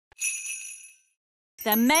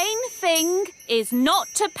The main thing is not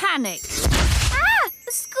to panic. Ah!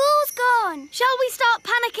 The school's gone. Shall we start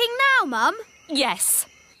panicking now, Mum? Yes.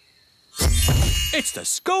 It's the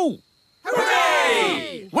school.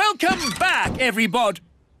 Hooray! Welcome back, everybody.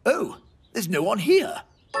 Oh, there's no one here.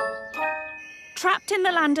 Trapped in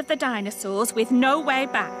the land of the dinosaurs with no way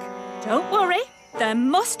back. Don't worry, there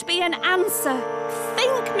must be an answer.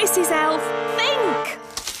 Think, Mrs. Elf, think!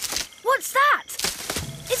 What's that?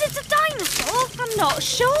 Is it a dinosaur? I'm not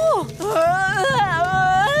sure.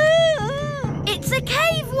 It's a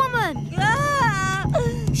cave woman.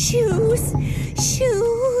 Shoes.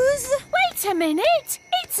 Wait a minute.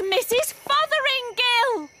 It's Mrs.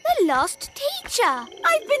 Fotheringill. The lost teacher.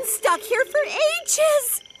 I've been stuck here for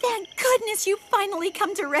ages. Thank goodness you finally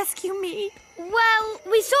come to rescue me. Well,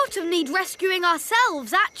 we sort of need rescuing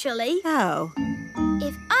ourselves, actually. Oh.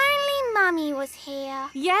 If only Mummy was here.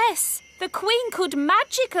 Yes, the Queen could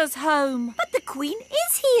magic us home. But the Queen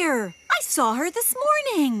is here. I saw her this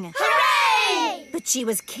morning. Hooray! But she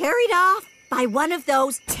was carried off by one of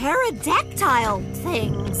those pterodactyl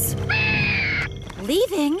things.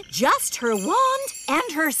 Leaving just her wand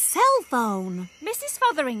and her cell phone. Mrs.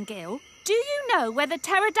 Fotheringill, do you know where the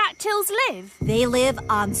pterodactyls live? They live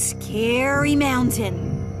on Scary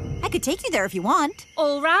Mountain. I could take you there if you want.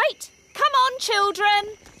 All right. Come on,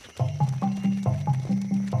 children.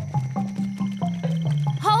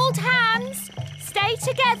 Hold hands. Stay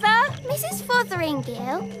together. Mrs.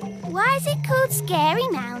 Fotheringill, why is it called Scary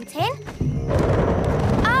Mountain?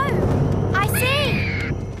 Oh, I see.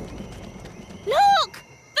 Look!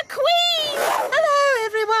 The Queen! Hello,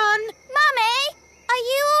 everyone. Mummy, are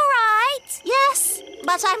you all right? Yes,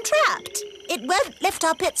 but I'm trapped. It won't lift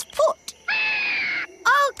up its foot.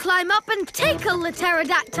 I'll climb up and tickle the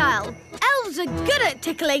pterodactyl. Elves are good at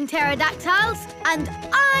tickling pterodactyls, and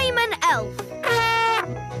I'm an elf.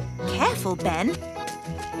 Careful, Ben.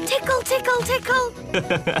 Tickle, tickle, tickle.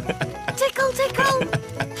 Tickle, tickle.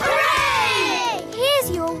 Hooray! Here's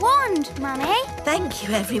your wand, Mummy. Thank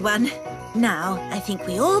you, everyone. Now, I think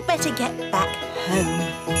we all better get back home.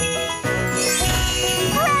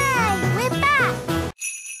 Hooray! We're back.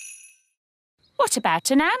 What about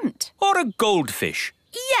an ant? Or a goldfish.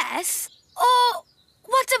 Yes. Or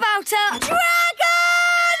what about a dragon?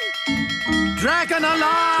 Dragon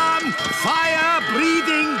alarm!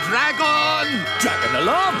 Fire-breathing dragon! Dragon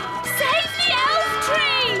alarm! Save the elf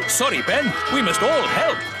tree! Sorry, Ben. We must all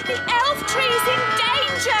help. The elf tree's in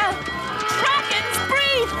danger! Dragons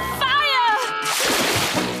breathe fire!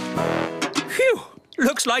 Phew!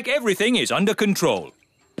 Looks like everything is under control.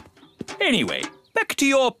 Anyway, back to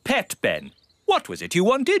your pet, Ben. What was it you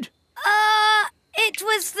wanted? It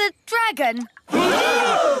was the dragon.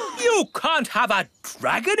 You can't have a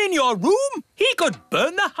dragon in your room. He could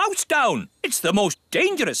burn the house down. It's the most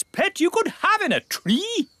dangerous pet you could have in a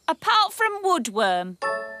tree. Apart from Woodworm.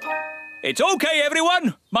 It's okay,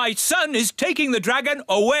 everyone. My son is taking the dragon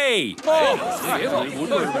away.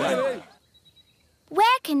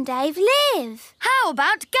 Where can Dave live? How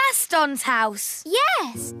about Gaston's house?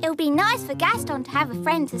 Yes, it'll be nice for Gaston to have a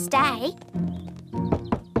friend to stay.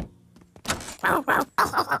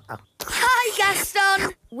 Hi,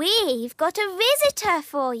 Gaston. We've got a visitor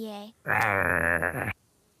for you.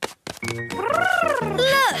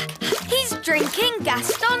 Look, he's drinking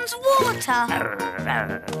Gaston's water.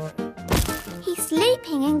 He's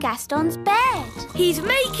sleeping in Gaston's bed. He's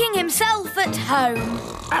making himself at home.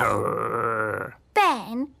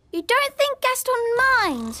 Ben, you don't think Gaston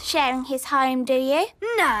minds sharing his home, do you?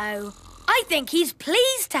 No. I think he's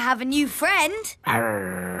pleased to have a new friend.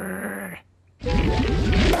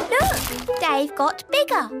 Look, Dave got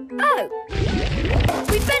bigger. Oh.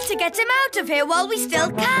 We'd better get him out of here while we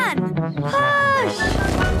still can. Hush!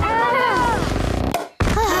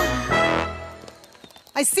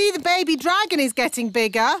 I see the baby dragon is getting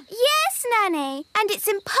bigger. Yes, Nanny. And it's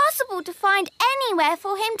impossible to find anywhere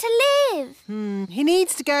for him to live. He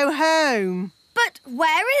needs to go home. But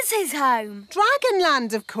where is his home?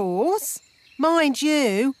 Dragonland, of course. Mind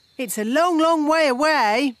you, it's a long, long way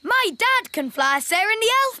away. My dad can fly us there in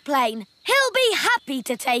the elf plane. He'll be happy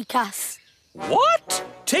to take us. What?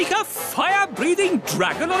 Take a fire-breathing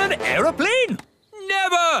dragon on an aeroplane?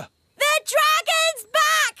 Never! The dragon's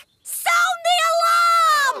back! Sound the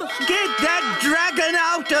alarm! Get that dragon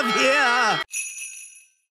out of here!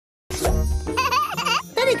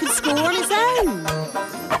 Then he could score on his own.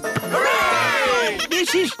 Hooray!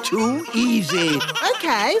 This is too easy.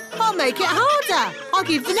 OK, I'll make it harder. I'll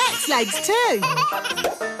give the next legs too.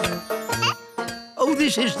 Oh,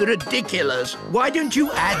 this is ridiculous. Why don't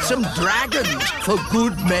you add some dragons for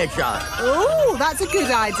good measure? Oh, that's a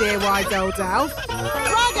good idea, Wise Old Elf.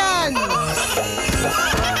 Dragons!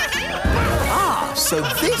 So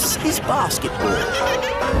this is basketball.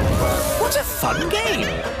 What a fun game.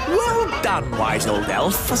 Well done, wise old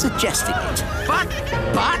elf, for suggesting it. But...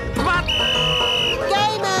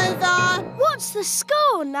 Game over. What's the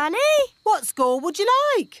score, Nanny? What score would you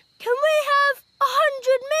like? Can we have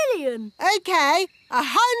 100 million? OK,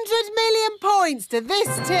 100 million points to this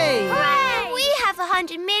team. Hooray! We have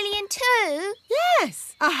 100 million too.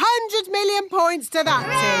 Yes, 100 million points to that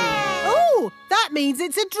team. Oh, that means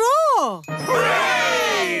it's a draw. Hooray!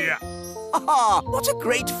 Ah, what a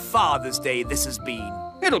great Father's Day this has been.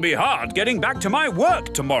 It'll be hard getting back to my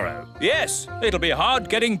work tomorrow. Yes, it'll be hard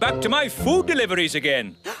getting back to my food deliveries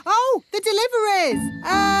again. Oh, the deliveries.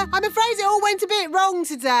 I'm afraid it all went a bit wrong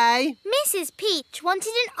today. Mrs. Peach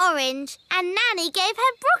wanted an orange and Nanny gave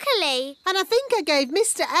her broccoli. And I think I gave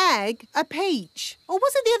Mr. Egg a peach. Or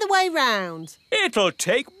was it the other way round? It'll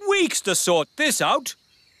take weeks to sort this out.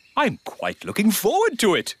 I'm quite looking forward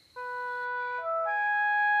to it.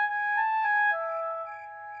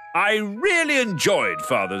 I really enjoyed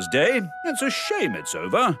Father's Day. It's a shame it's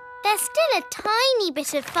over. There's still a tiny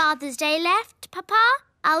bit of Father's Day left, Papa.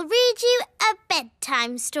 I'll read you a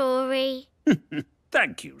bedtime story.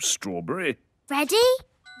 Thank you, Strawberry. Ready?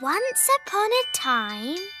 Once upon a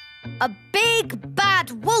time, a big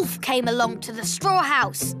bad wolf came along to the straw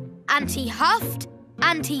house, and he huffed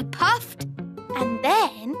and he puffed, and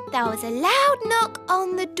then there was a loud knock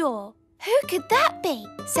on the door. Who could that be?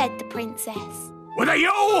 Said the princess. With a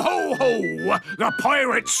yo-ho-ho, the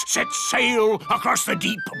pirates set sail across the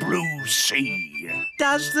deep blue sea.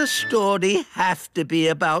 Does the story have to be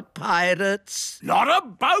about pirates? Not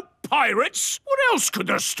about pirates. What else could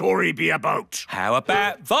the story be about? How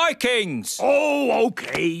about Vikings? Oh,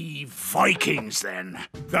 OK, Vikings then.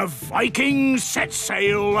 The Vikings set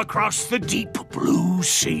sail across the deep blue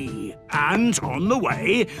sea. And on the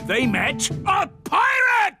way, they met a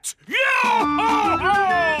pirate!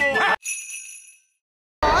 Yo-ho-ho!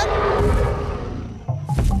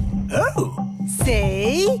 Oh.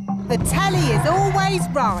 See? The telly is always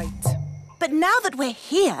right. But now that we're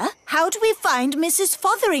here, how do we find Mrs.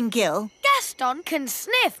 Fotheringill? Gaston can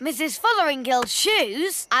sniff Mrs. Fotheringill's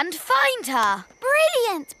shoes and find her.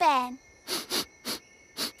 Brilliant, Ben.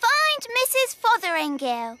 Find Mrs.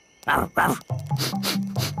 Fotheringill.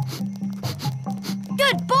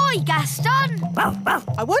 Good boy, Gaston.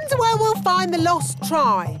 I wonder where we'll find the lost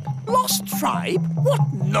tribe. Lost tribe?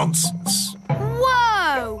 What nonsense.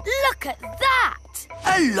 Whoa! Look at that!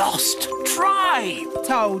 A lost tribe.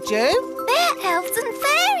 Told you. They're elves and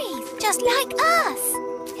fairies, just like us.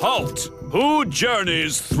 Halt! Who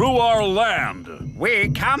journeys through our land? We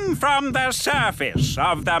come from the surface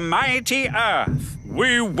of the mighty earth.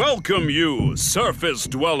 We welcome you, surface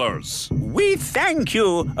dwellers. We thank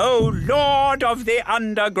you, O Lord of the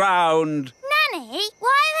Underground. Nanny,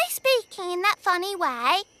 why are they speaking in that funny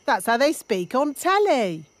way? That's how they speak on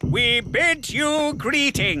telly. We bid you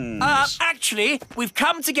greetings. Actually, we've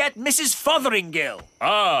come to get Mrs. Fotheringill.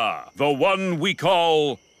 Ah, the one we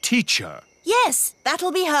call teacher. Yes,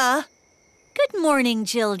 that'll be her. Good morning,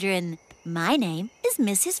 children. My name is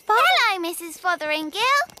Mrs. Hello, Mrs.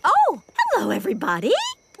 Fotheringill. Oh, hello, everybody.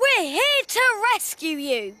 We're here to rescue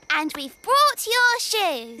you. And we've brought your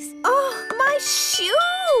shoes. Oh, my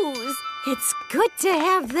shoes. It's good to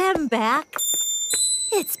have them back.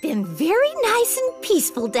 It's been very nice and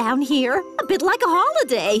peaceful down here, a bit like a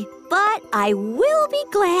holiday. But I will be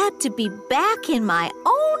glad to be back in my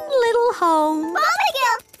own little home.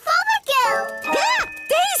 Fotheringill! Fotheringill! Yeah,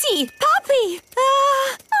 Daisy! Poppy!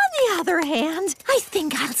 On the other hand, I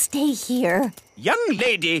think I'll stay here. Young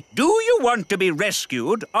lady, do you want to be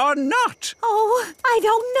rescued or not? Oh, I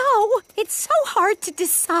don't know. It's so hard to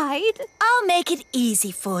decide. I'll make it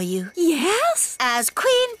easy for you. Yes? As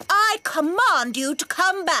Queen, I command you to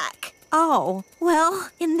come back. Oh, well,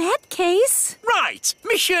 in that case... Right,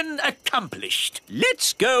 mission accomplished.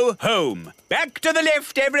 Let's go home. Back to the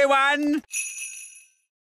left, everyone.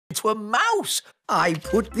 To a mouse. I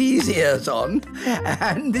put these ears on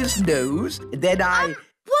and this nose, then I...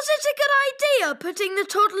 Was it a good idea putting the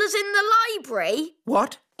toddlers in the library?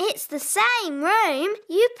 What? It's the same room.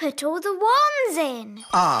 You put all the wands in.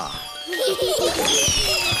 Ah.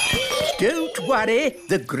 Don't worry,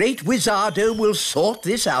 the great Wizardo will sort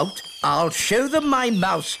this out. I'll show them my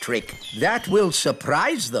mouse trick. That will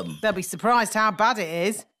surprise them. They'll be surprised how bad it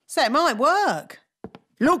is. So it might work.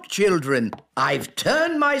 Look, children, I've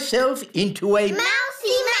turned myself into a...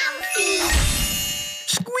 Mousy!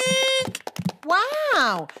 Squeak!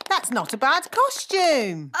 Wow, that's not a bad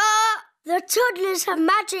costume. The toddlers have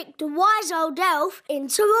magicked the wise old elf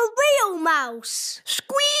into a real mouse.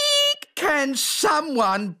 Squeak! Can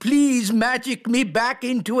someone please magic me back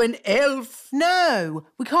into an elf? No,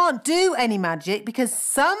 we can't do any magic because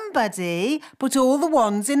somebody put all the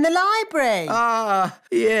wands in the library. Ah,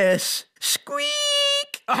 yes.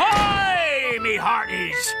 Squeak! Ahoy, me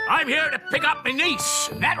hearties! I'm here to pick up my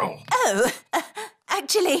niece, Nettle. Oh,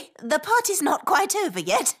 actually, the party's not quite over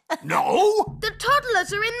yet. No? The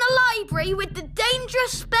toddlers are in the library with the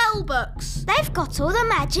dangerous spell books. They've got all the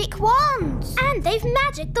magic wands. And they've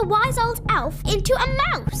magicked the wise old elf into a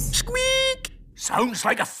mouse. Squeak! Sounds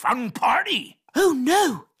like a fun party. Oh,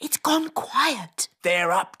 no, it's gone quiet.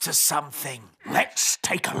 They're up to something. Let's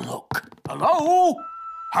take a look. Hello?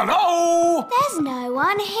 Hello? There's no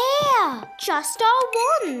one here. Just our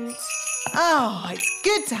wands. Oh, it's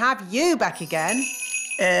good to have you back again.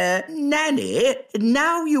 Nanny,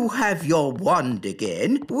 now you have your wand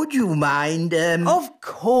again, would you mind, Of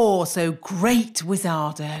course, oh great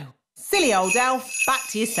Wizardo. Silly old elf, back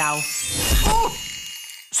to yourself. Oh,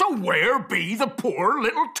 so where be the poor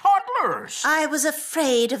little toddlers? I was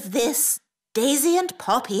afraid of this. Daisy and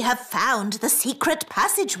Poppy have found the secret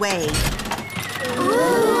passageway.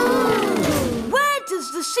 Where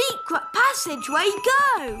does the secret passageway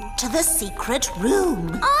go? To the secret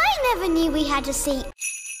room. I never knew we had a secret.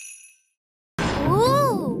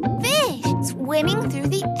 Ooh, fish swimming through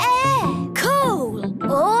the air. Cool.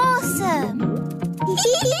 Awesome.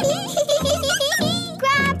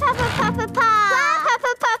 Grandpapa, Papa, Papa.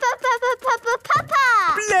 Grandpapa, Papa, Papa, Papa,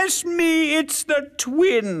 Papa. Bless me, it's the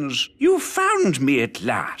twins. You found me at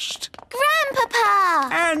last. Grandpapa.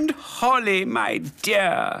 And Holly, my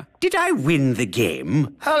dear. Did I win the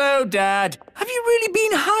game? Hello, Dad. Have you really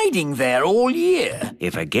been hiding there all year?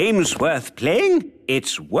 If a game's worth playing,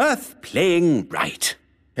 it's worth playing right.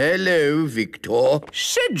 Hello, Victor.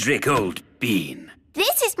 Cedric, old bean.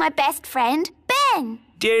 This is my best friend, Ben.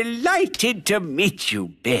 Delighted to meet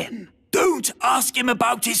you, Ben. Don't ask him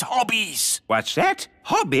about his hobbies. What's that?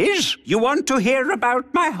 Hobbies? You want to hear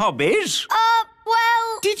about my hobbies?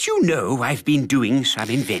 Well... Did you know I've been doing some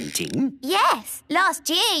inventing? Yes. Last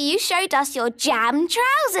year you showed us your jam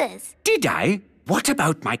trousers. Did I? What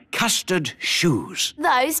about my custard shoes?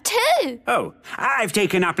 Those too. Oh, I've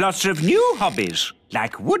taken up lots of new hobbies,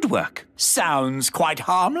 like woodwork. Sounds quite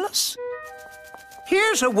harmless.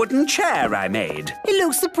 Here's a wooden chair I made. It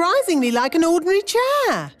looks surprisingly like an ordinary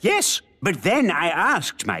chair. Yes, but then I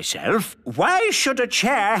asked myself, why should a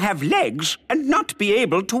chair have legs and not be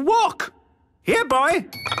able to walk? Here, boy.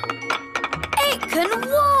 It can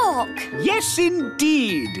walk. Yes,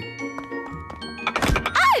 indeed.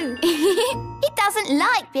 Oh, it doesn't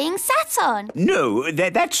like being sat on. No,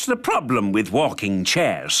 that's the problem with walking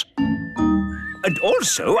chairs. And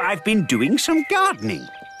also, I've been doing some gardening.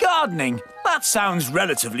 Gardening? That sounds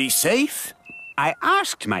relatively safe. I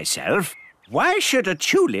asked myself, why should a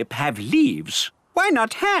tulip have leaves? Why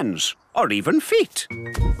not hands or even feet?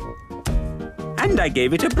 And I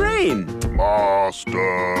gave it a brain.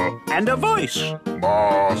 Master. And a voice.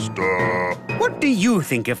 Master. What do you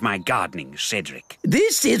think of my gardening, Cedric?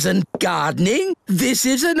 This isn't gardening. This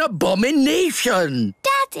is an abomination.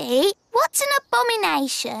 Daddy, what's an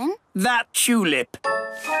abomination? That tulip.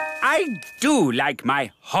 I do like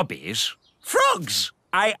my hobbies. Frogs!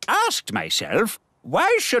 I asked myself,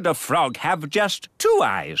 why should a frog have just 2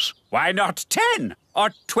 eyes? Why not 10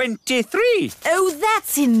 or 23? Oh,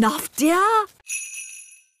 that's enough, dear.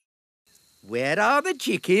 Where are the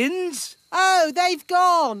chickens? Oh, they've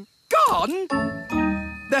gone. Gone?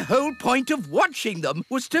 The whole point of watching them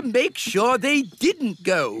was to make sure they didn't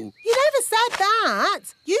go. You never said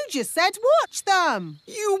that. You just said watch them.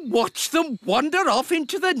 You watched them wander off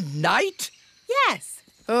into the night? Yes.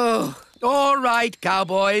 Oh, all right,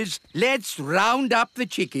 cowboys. Let's round up the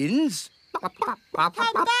chickens. Come back,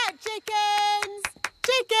 chickens!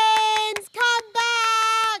 Chickens, come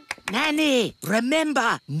back! Nanny,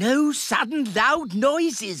 remember, no sudden loud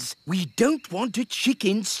noises. We don't want a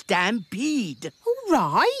chicken stampede. All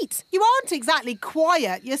right. You aren't exactly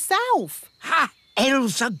quiet yourself. Ha!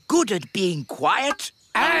 Elves are good at being quiet.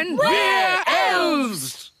 And we're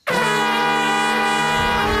elves!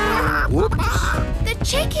 Whoops. The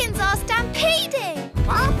chickens are stampeding.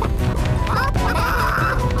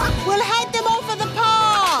 We'll head them off at the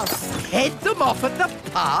pass. Head them off at the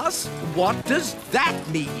pass? What does that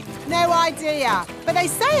mean? No idea, but they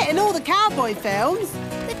say it in all the cowboy films.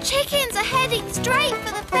 The chickens are heading straight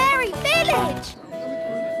for the fairy village.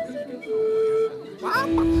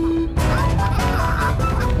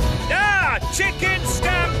 Ah, chicken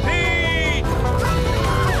stampede!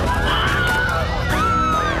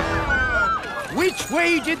 Which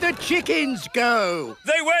way did the chickens go?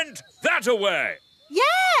 They went that-a-way.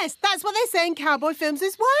 Yes, that's what they say in cowboy films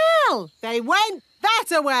as well. They went that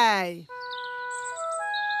away.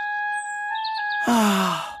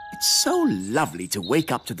 Ah, it's so lovely to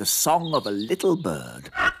wake up to the song of a little bird.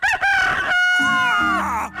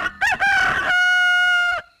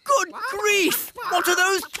 Good grief! What are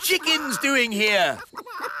those chickens doing here?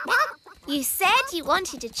 You said you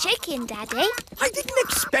wanted a chicken, Daddy. I didn't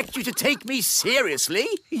expect you to take me seriously.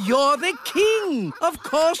 You're the king. Of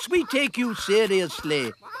course we take you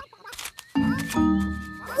seriously.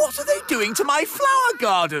 What are they doing to my flower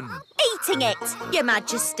garden? Eating it, Your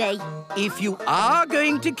Majesty. If you are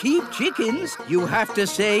going to keep chickens, you have to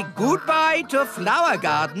say goodbye to flower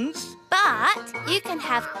gardens. But you can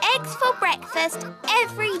have eggs for breakfast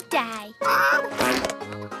every day.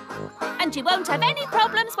 And you won't have any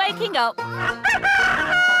problems waking up.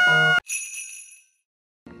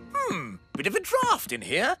 Bit of a draft in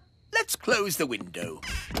here. Let's close the window.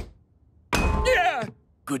 Yeah,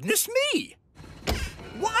 goodness me!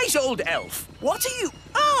 Wise old elf, what are you...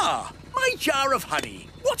 Ah, my jar of honey.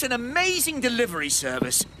 What an amazing delivery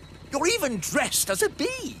service. You're even dressed as a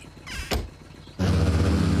bee.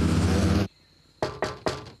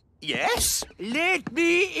 Yes? Let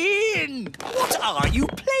me in. What are you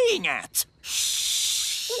playing at?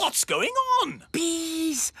 Shh! What's going on?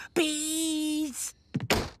 Bees, bees.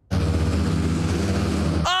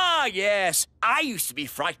 Ah, yes. I used to be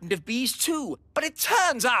frightened of bees too, but it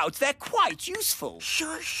turns out they're quite useful.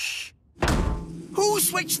 Shush. Who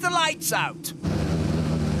switched the lights out?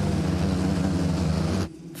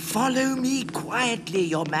 Follow me quietly,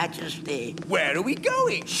 Your Majesty. Where are we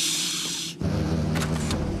going? Shh.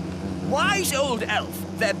 Wise old elf,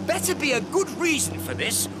 there better be a good reason for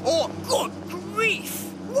this, or good grief!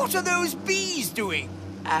 What are those bees doing?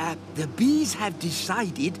 The bees have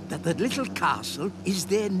decided that the little castle is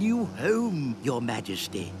their new home, Your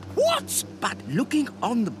Majesty. What? But looking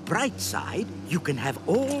on the bright side, you can have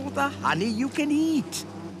all the honey you can eat.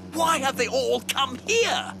 Why have they all come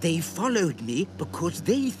here? They followed me because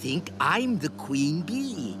they think I'm the queen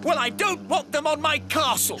bee. Well, I don't want them on my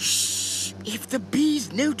castle. Shh! If the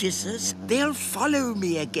bees notice us, they'll follow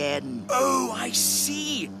me again. Oh, I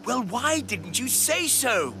see. Well, why didn't you say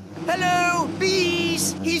so? Hello,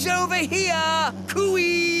 bees! He's over here!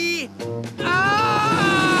 Cooey!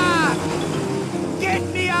 Ah! Get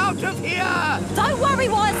me out of here! Don't worry,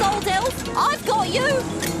 wise old elf. I've got you.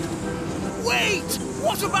 Wait!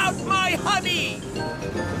 What about my honey?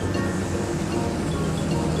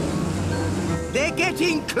 They're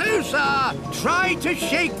getting closer! Try to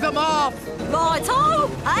shake them off! Righto,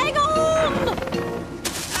 hang on.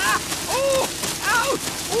 Ah! Oh! Ouch!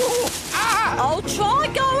 Oh! Ah! I'll try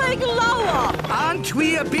going lower. Aren't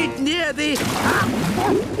we a bit near the...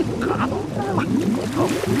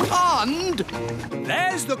 pond?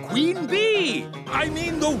 There's the queen bee. I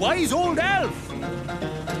mean the wise old elf.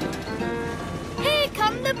 Here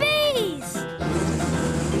come the bees.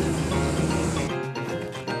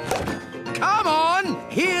 Come on!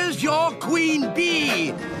 Here's your queen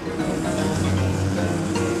bee!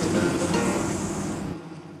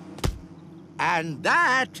 And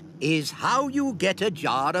that is how you get a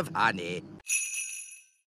jar of honey.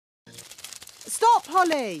 Stop,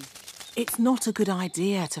 Holly. It's not a good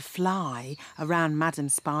idea to fly around Madam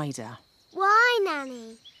Spider. Why,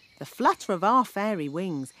 Nanny? The flutter of our fairy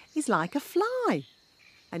wings is like a fly.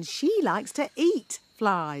 And she likes to eat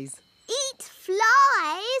flies. Eat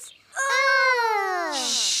flies? Ugh.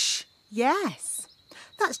 Shh! Yes,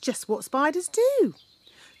 that's just what spiders do.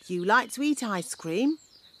 You like to eat ice cream.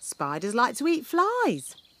 Spiders like to eat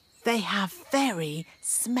flies. They have very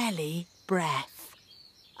smelly breath.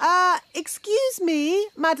 Excuse me,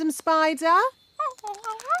 Madam Spider.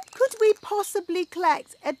 Could we possibly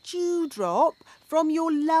collect a dewdrop from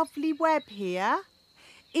your lovely web here?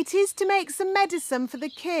 It is to make some medicine for the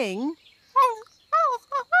king.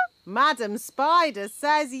 Madam Spider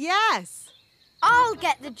says yes. I'll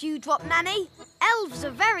get the dewdrop, Nanny. Elves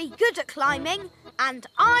are very good at climbing, and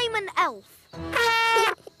I'm an elf.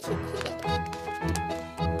 Hooray!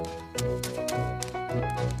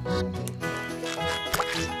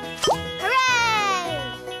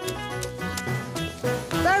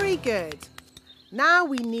 Very good. Now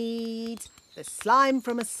we need the slime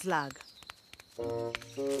from a slug. Look,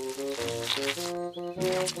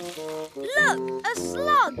 a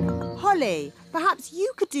slug. Holly, perhaps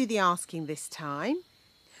you could do the asking this time.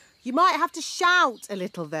 You might have to shout a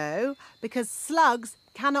little, though, because slugs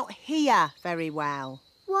cannot hear very well.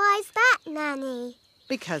 Why's that, Nanny?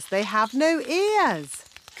 Because they have no ears.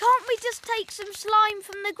 Can't we just take some slime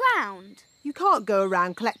from the ground? You can't go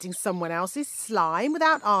around collecting someone else's slime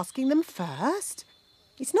without asking them first.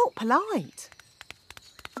 It's not polite.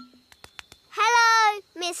 Hello,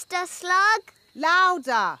 Mr. Slug.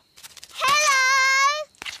 Louder. Hello!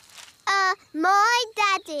 My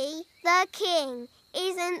daddy, the king,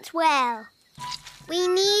 isn't well. We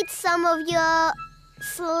need some of your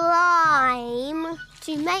slime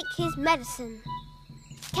to make his medicine.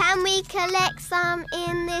 Can we collect some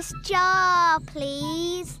in this jar,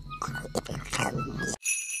 please?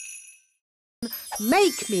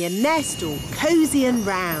 Make me a nest all cosy and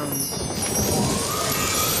round.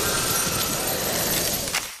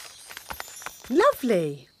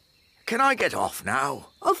 Lovely. Can I get off now?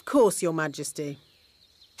 Of course, Your Majesty.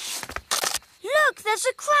 Look, there's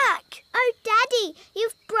a crack. Oh, Daddy,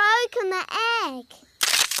 you've broken the egg.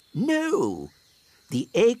 No, the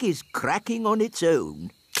egg is cracking on its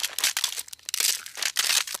own.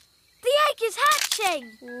 The egg is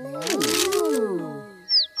hatching. Ooh.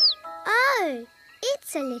 Oh,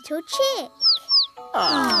 it's a little chick.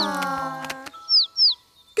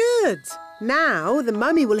 Good. Now the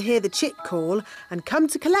mummy will hear the chick call and come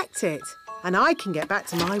to collect it, and I can get back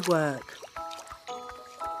to my work.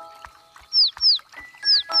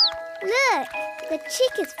 Look, the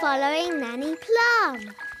chick is following Nanny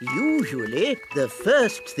Plum. Usually, the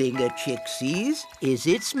first thing a chick sees is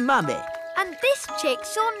its mummy. And this chick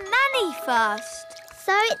saw Nanny first.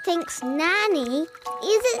 So it thinks Nanny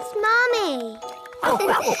is its mummy.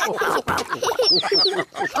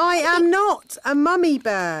 I am not a mummy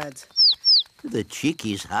bird. The chick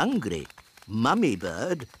is hungry. Mummy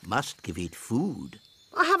bird must give it food.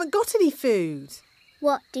 I haven't got any food.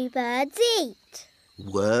 What do birds eat?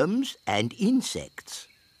 Worms and insects.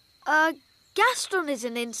 Gaston is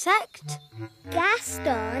an insect.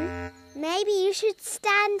 Gaston, maybe you should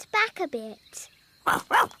stand back a bit.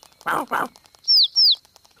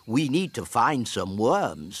 We need to find some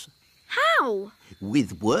worms. How?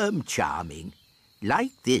 With worm charming,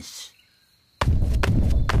 like this.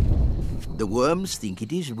 The worms think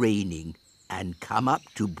it is raining and come up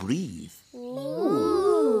to breathe.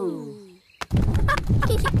 Ooh.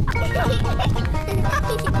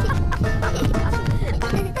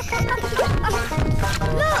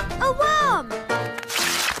 Look, a worm!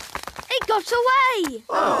 It got away!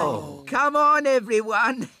 Oh, come on,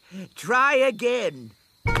 everyone. Try again.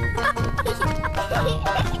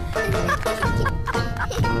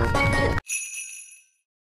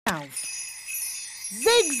 Now,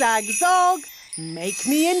 zigzag zog, make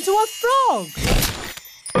me into a frog.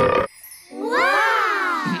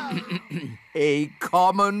 Wow! A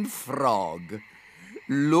common frog.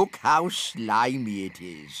 Look how slimy it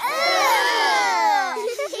is.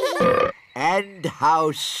 And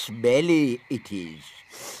how smelly it is.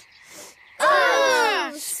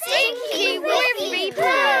 Oh, stinky whiffy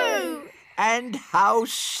poo! And how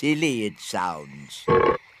silly it sounds.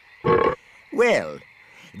 Well,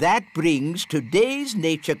 that brings today's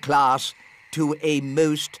nature class to a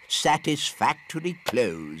most satisfactory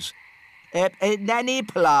close. Nanny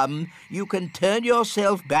Plum, you can turn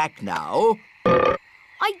yourself back now.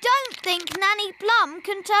 I don't think Nanny Plum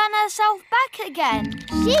can turn herself back again.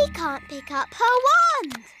 She can't pick up her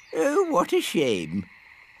wand. Oh, what a shame.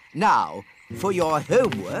 Now, for your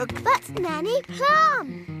homework... But Nanny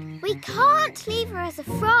Plum, we can't leave her as a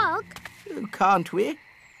frog. Can't we?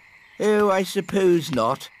 Oh, I suppose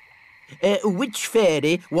not. Which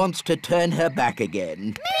fairy wants to turn her back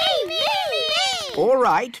again? Me! All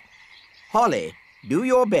right. Holly, do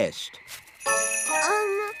your best.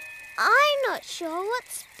 I'm not sure what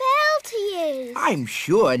spell to use. I'm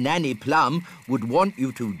sure Nanny Plum would want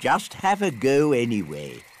you to just have a go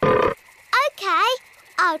anyway. OK,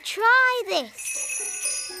 I'll try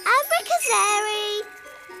this. Abracazary,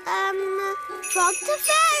 frog to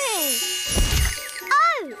fairy.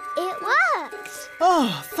 Oh, it worked.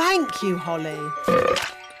 Oh, thank you, Holly.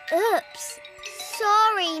 Oops.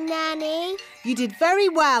 Sorry, Nanny. You did very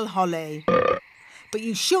well, Holly. But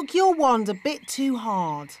you shook your wand a bit too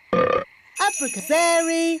hard.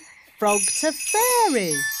 Abracazary, frog to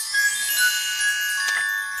fairy.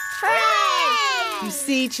 Hooray! You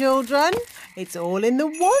see, children, it's all in the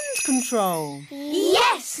wand control.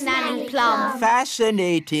 Yes, Nanny Plum.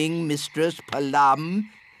 Fascinating, Mistress Plum.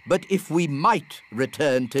 But if we might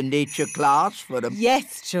return to nature class for a...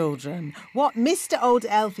 Yes, children. What Mr. Old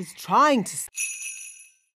Elf is trying to...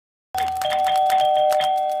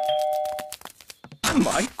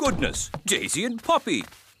 My goodness, Daisy and Poppy,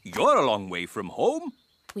 you're a long way from home.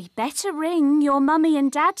 We better ring your mummy and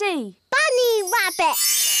daddy. Bunny rabbit.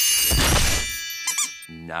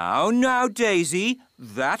 Now, Daisy,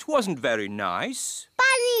 that wasn't very nice.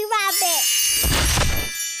 Bunny rabbit.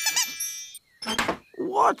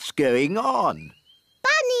 What's going on?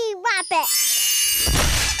 Bunny rabbit.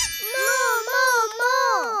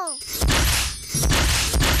 More.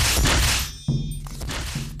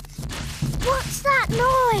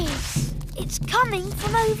 It's coming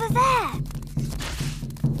from over there.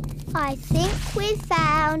 I think we've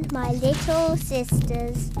found my little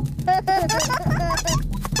sisters. Hop,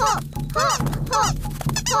 hop, hop,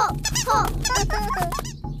 hop, hop.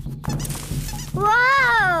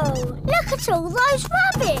 Wow! Look at all those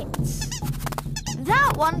rabbits.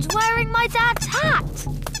 That one's wearing my dad's hat.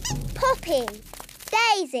 Poppy,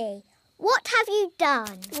 Daisy, what have you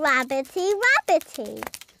done? Rabbity, rabbity.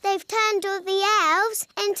 They've turned all the elves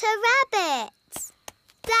into rabbits.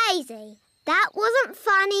 Daisy, that wasn't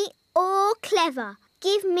funny or clever.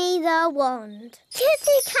 Give me the wand.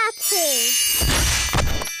 Kitty Catty.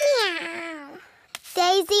 Meow.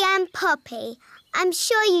 Daisy and Poppy, I'm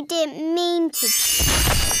sure you didn't mean to.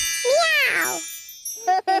 Meow.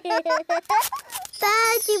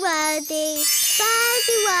 Birdie wordy,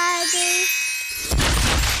 birdie wordy.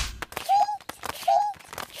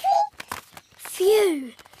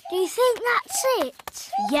 Phew. Do you think that's it?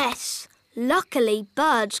 Yes. Luckily,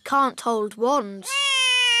 birds can't hold wands.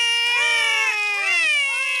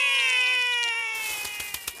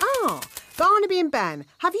 Ah, Barnaby and Ben,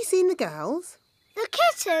 have you seen the girls? The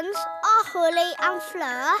kittens are Holly and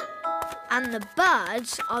Fleur. And the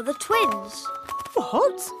birds are the twins.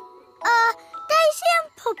 What? Daisy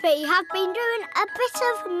and Poppy have been doing a bit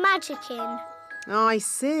of magicking. I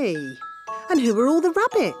see. And who are all the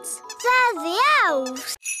rabbits? They're the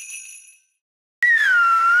elves.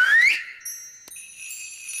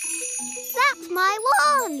 That's my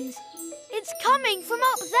wand. It's coming from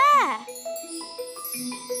up there.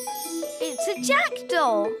 It's a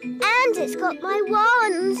jackdaw. And it's got my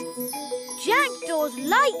wand. Jackdaws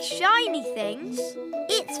like shiny things.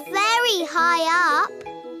 It's very high up.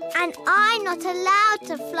 And I'm not allowed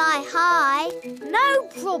to fly high. No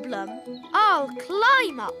problem. I'll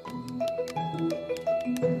climb up.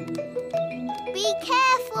 Be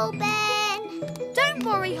careful, Ben. Don't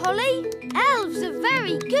worry, Holly. Elves are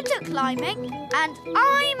very good at climbing, and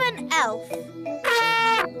I'm an elf.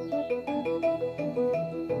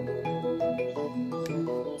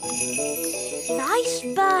 Nice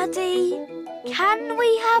birdie. Can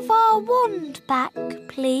we have our wand back,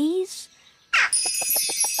 please?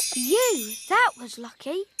 You, that was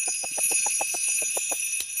lucky.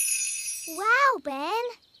 Wow, Ben.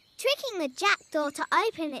 Tricking the jackdaw to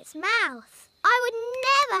open its mouth. I would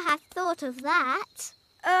never have thought of that.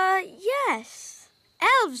 Yes.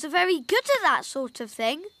 Elves are very good at that sort of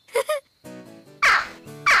thing.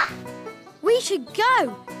 We should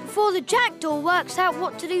go before the jackdaw works out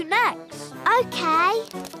what to do next. OK.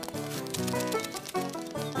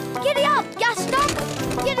 Giddy up, Gaston!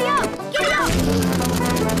 Giddy up! Giddy up!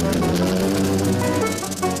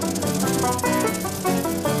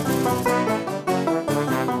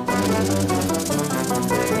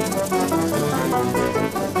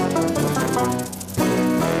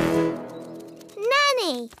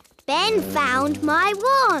 Nanny, Ben found my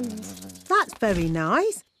wand. That's very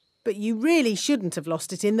nice. But you really shouldn't have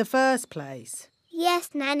lost it in the first place. Yes,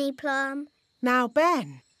 Nanny Plum. Now,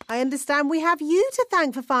 Ben, I understand we have you to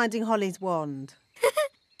thank for finding Holly's wand.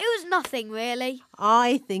 It was nothing, really.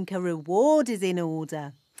 I think a reward is in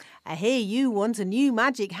order. I hear you want a new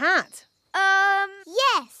magic hat.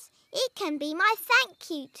 Yes, it can be my thank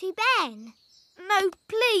you to Ben. No,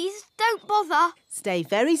 please, don't bother. Stay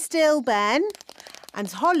very still, Ben. And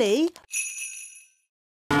Holly...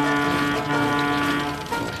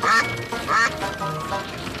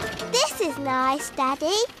 This is nice,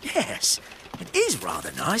 Daddy. Yes, it is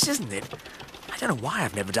rather nice, isn't it? I don't know why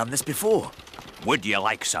I've never done this before. Would you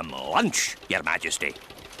like some lunch, Your Majesty?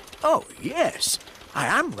 Oh, yes. I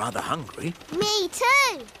am rather hungry. Me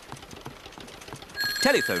too.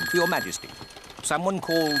 Telephone for Your Majesty. Someone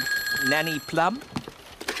called Nanny Plum?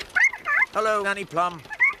 Hello, Nanny Plum.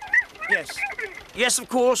 Yes. Yes, of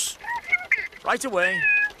course. Right away.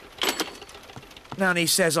 Nanny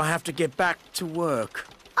says I have to get back to work.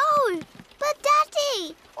 Oh, but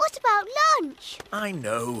Daddy, what about lunch? I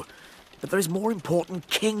know, but there is more important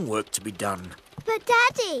king work to be done. But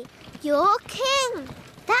Daddy, you're king.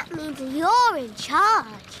 That means you're in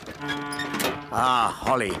charge. Ah,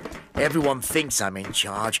 Holly, everyone thinks I'm in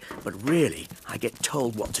charge, but really, I get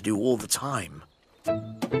told what to do all the time.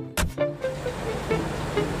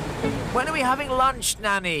 When are we having lunch,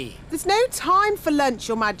 Nanny? There's no time for lunch,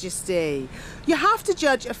 Your Majesty. You have to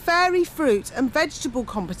judge a fairy fruit and vegetable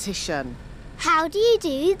competition. How do you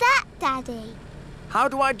do that, Daddy? How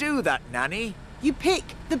do I do that, Nanny? You pick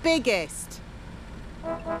the biggest.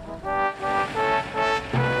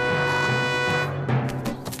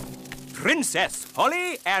 Princess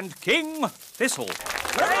Holly and King Thistle.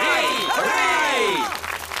 Hooray! Hooray!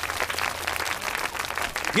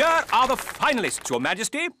 Here are the finalists, Your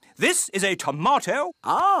Majesty. This is a tomato.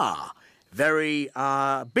 Ah, very,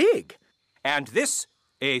 big. And this,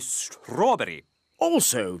 a strawberry.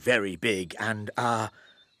 Also very big and,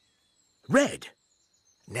 red.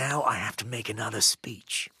 Now I have to make another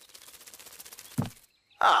speech.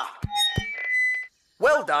 Ah.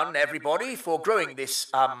 Well done, everybody, for growing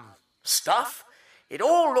this, stuff. It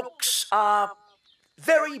all looks,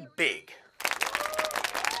 very big.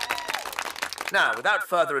 Now, without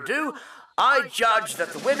further ado, I judge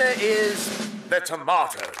that the winner is the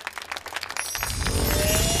tomato.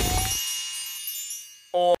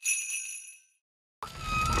 Or...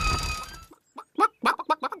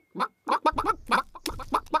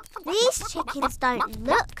 These chickens don't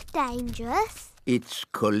look dangerous. It's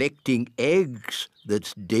collecting eggs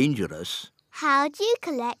that's dangerous. How do you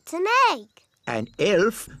collect an egg? An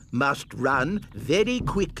elf must run very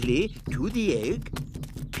quickly to the egg,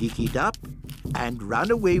 pick it up, and run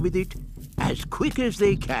away with it as quick as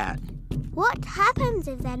they can. What happens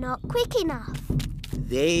if they're not quick enough?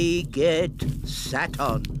 They get sat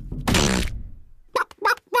on.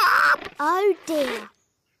 Oh dear.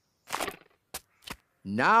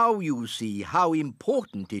 Now you see how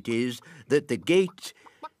important it is that the gate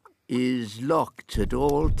is locked at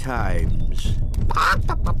all times.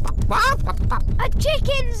 A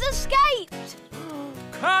chicken's escaped!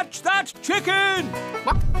 Catch that chicken!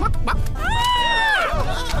 A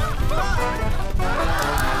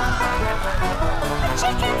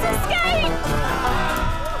chicken's escaped!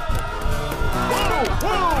 Whoa,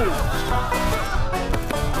 whoa!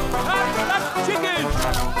 Catch that chicken!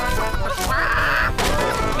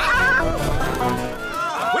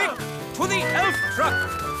 Quick, to the elf truck!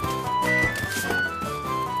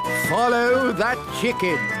 Follow that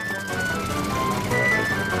chicken.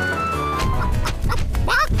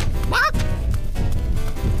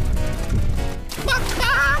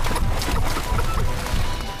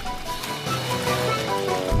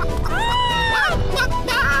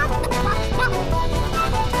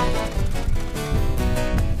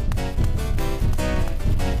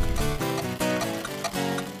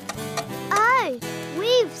 Oh,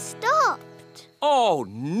 we've stopped. Oh,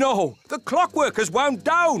 no! The clockwork has wound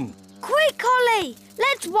down! Quick, Holly!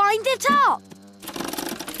 Let's wind it up!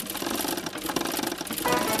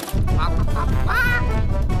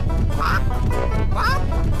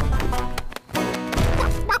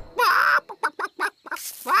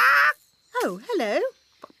 Oh, hello.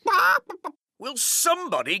 Will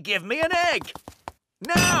somebody give me an egg?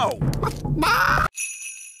 Now!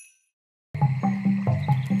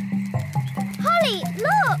 Holly,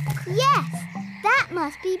 look! Yes, that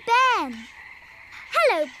must be Ben.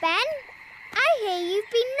 Hello, Ben. I hear you've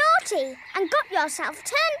been naughty and got yourself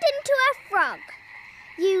turned into a frog.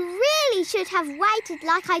 You really should have waited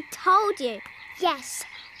like I told you. Yes,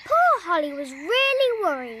 poor Holly was really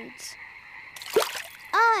worried.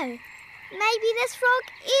 Oh, maybe this frog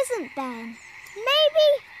isn't Ben. Maybe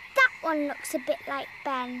that one looks a bit like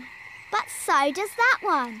Ben. But so does that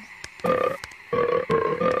one.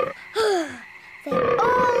 They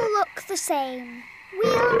all look the same.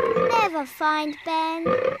 We'll never find Ben.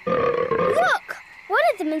 Look! One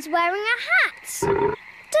of them is wearing a hat.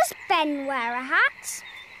 Does Ben wear a hat?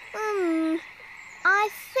 I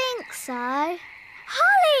think so.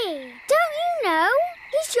 Holly! Don't you know?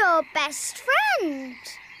 He's your best friend.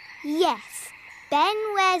 Yes, Ben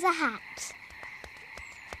wears a hat.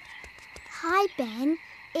 Hi, Ben.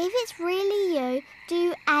 If it's really you,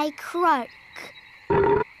 do a croak.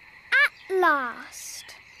 At last.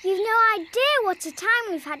 You've no idea what a time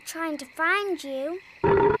we've had trying to find you.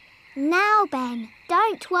 Now, Ben,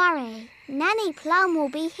 don't worry. Nanny Plum will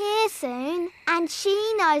be here soon, and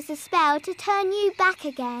she knows the spell to turn you back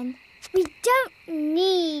again. We don't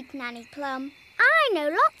need Nanny Plum. I know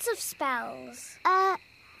lots of spells.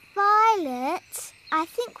 Violet, I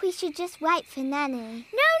think we should just wait for Nanny.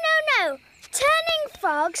 No. Turning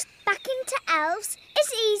frogs back into elves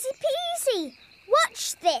is easy peasy.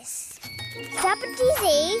 Watch this.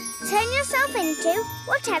 Zappity-zee, turn yourself into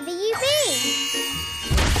whatever you be.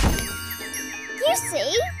 You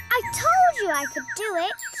see, I told you I could do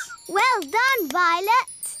it. Well done,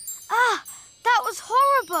 Violet. Ah, that was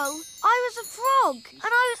horrible. I was a frog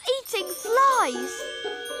and I was eating flies.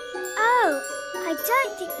 Oh, I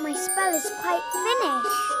don't think my spell is quite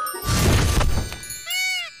finished.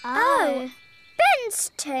 Oh,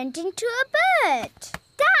 Ben's turned into a bird.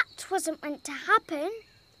 That wasn't meant to happen.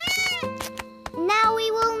 Now we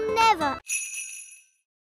will never...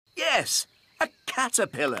 Yes, a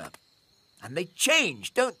caterpillar. And they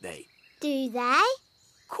change, don't they? Do they?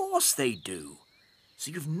 Of course they do. So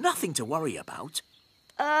you've nothing to worry about.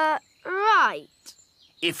 Right.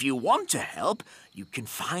 If you want to help, you can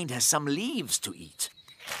find her some leaves to eat.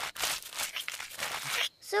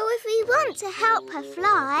 So if we want to help her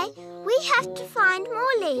fly, we have to find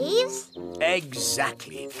more leaves?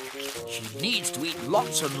 Exactly. She needs to eat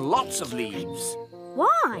lots and lots of leaves.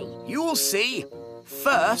 Why? You'll see.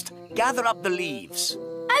 First, gather up the leaves.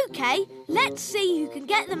 OK, let's see who can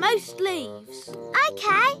get the most leaves.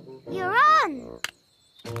 OK, you're on.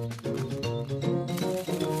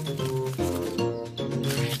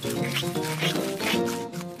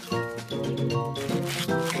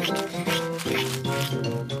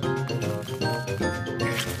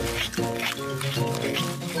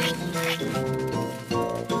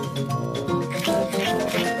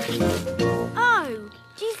 Oh,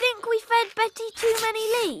 do you think we fed Betty too many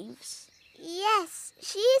leaves? Yes,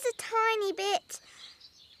 she is a tiny bit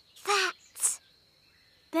fat.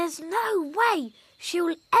 There's no way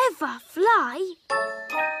she'll ever fly.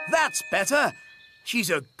 That's better. She's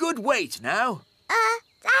a good weight now.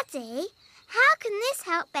 Daddy, how can this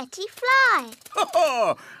help Betty fly?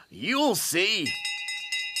 Oh, you'll see.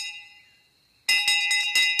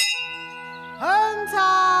 Home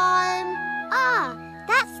time! Ah,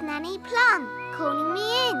 that's Nanny Plum calling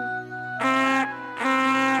me in.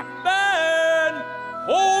 Ben!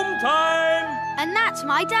 Home time! And that's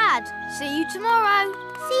my dad. See you tomorrow.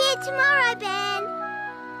 See you tomorrow, Ben.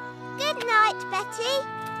 Good night, Betty.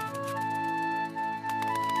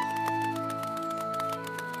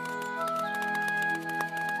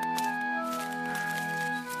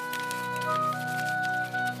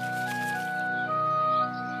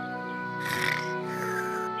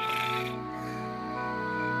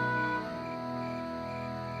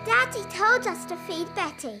 Daddy told us to feed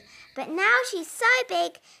Betty, but now she's so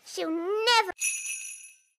big, she'll never...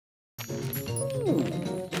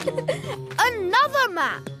 Another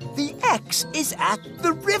map. The X is at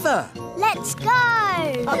the river. Let's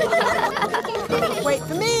go! Wait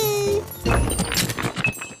for me!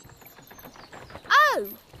 Oh,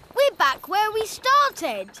 we're back where we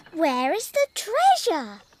started. Where is the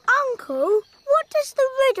treasure? Uncle, what does the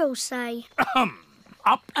riddle say?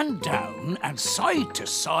 Up and down and side to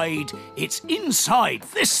side, it's inside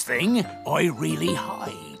this thing I really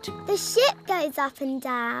hide. The ship goes up and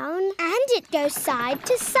down. And it goes side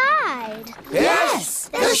to side. Yes,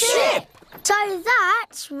 the ship. So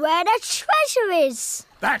that's where the treasure is.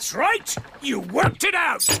 That's right, you worked it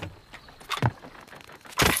out.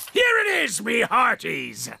 Here it is, me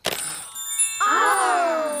hearties.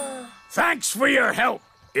 Oh! Thanks for your help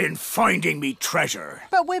in finding me treasure.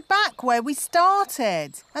 But we're back where we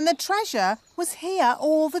started, and the treasure was here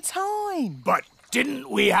all the time. But didn't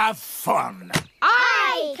we have fun?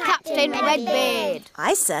 Aye, Captain Redbeard.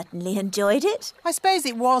 I certainly enjoyed it. I suppose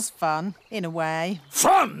it was fun, in a way.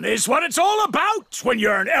 Fun is what it's all about when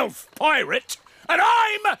you're an elf pirate, and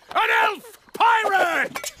I'm an elf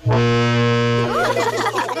pirate!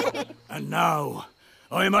 And now,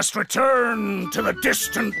 I must return to the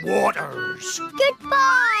distant waters.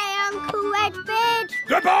 Goodbye, Uncle Redbeard.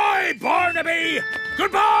 Goodbye, Barnaby!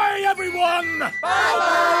 Goodbye, everyone!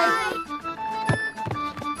 Bye-bye.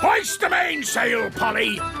 Hoist the mainsail,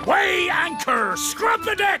 Polly! Weigh anchor! Scrub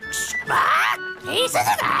the decks! Pieces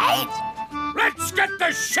of 8. Let's get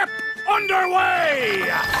the ship underway!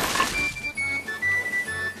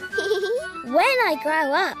 When I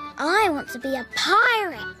grow up, I want to be a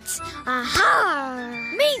pirate. Aha!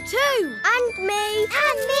 Me too. And me.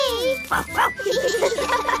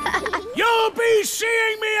 You'll be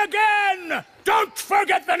seeing me again! Don't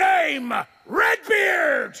forget the name!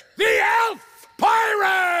 Redbeard, the elf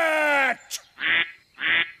pirate!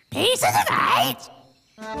 Pieces of 8.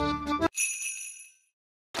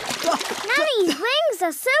 Nanny's wings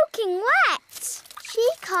are soaking wet. She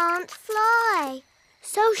can't fly.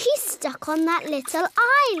 So she's stuck on that little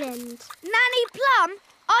island. Nanny Plum,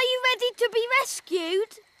 are you ready to be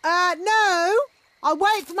rescued? No. I'll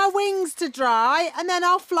wait for my wings to dry and then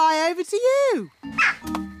I'll fly over to you.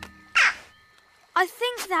 I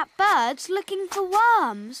think that bird's looking for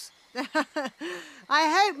worms. I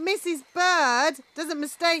hope Mrs. Bird doesn't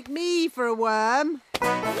mistake me for a worm. Woo!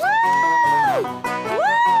 Woo!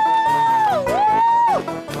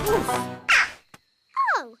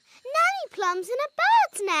 Oh, Nanny Plum's in a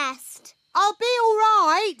bird's nest. I'll be all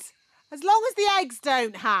right, as long as the eggs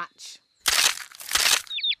don't hatch.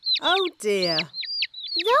 Oh, dear.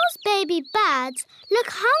 Those baby birds look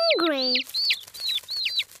hungry.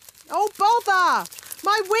 Oh, bother!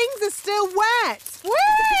 My wings are still wet.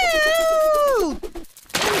 Woo!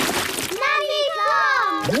 Nanny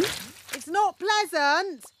Plum! It's not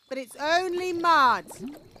pleasant, but it's only mud.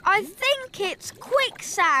 I think it's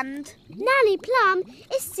quicksand. Nanny Plum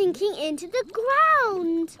is sinking into the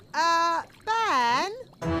ground. Ben?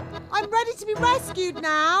 I'm ready to be rescued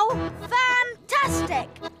now. Fantastic!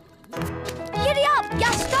 Giddy up,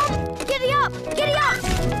 Gaston! Giddy up! Giddy up!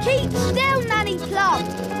 Keep still, Nanny Plum.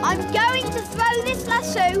 I'm going to throw this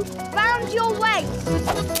lasso round your waist.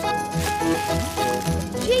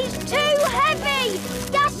 She's too heavy!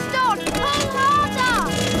 Gaston, pull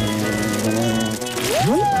harder!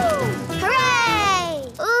 Hooray!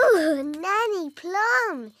 Ooh, Nanny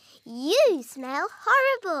Plum, you smell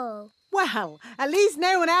horrible. Well, at least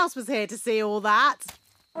no one else was here to see all that.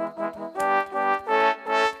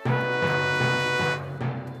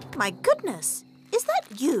 My goodness, is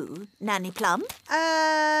that you, Nanny Plum?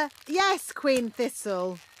 Yes, Queen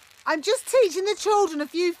Thistle. I'm just teaching the children a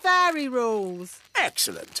few fairy rules.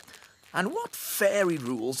 Excellent. And what fairy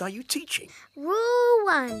rules are you teaching? Rule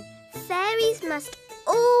 1. Fairies must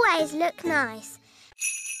always look nice.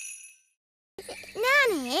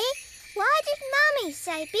 Nanny, why did Mummy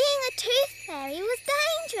say being a tooth fairy was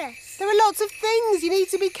dangerous? There are lots of things you need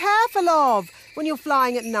to be careful of when you're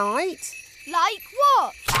flying at night. Like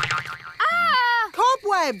what? Ah!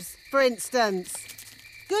 Cobwebs, for instance.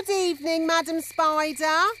 Good evening, Madam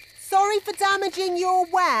Spider. Sorry for damaging your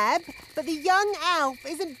web, but the young elf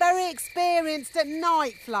isn't very experienced at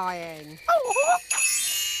night flying.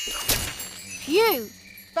 Phew!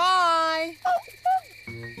 Bye.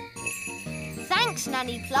 Thanks,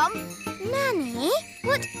 Nanny Plum. Nanny,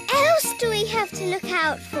 what else do we have to look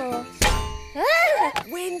out for?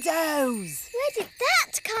 Windows. Where did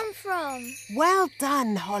that come from? Well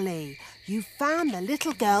done, Holly. You found the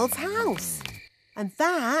little girl's house. And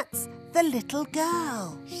that's the little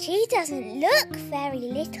girl. She doesn't look very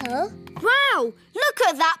little. Wow! Look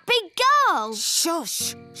at that big girl!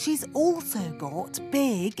 Shush! She's also got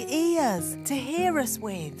big ears to hear us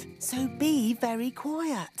with. So be very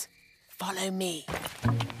quiet. Follow me.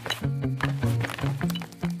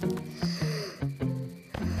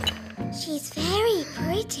 She's very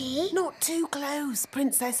pretty. Not too close,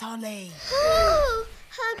 Princess Holly. Ooh,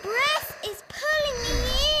 her breath is pulling me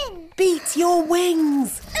in. Beat your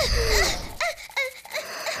wings.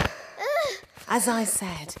 As I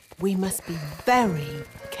said, we must be very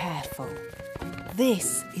careful.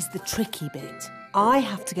 This is the tricky bit. I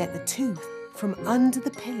have to get the tooth from under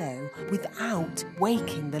the pillow without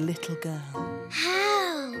waking the little girl.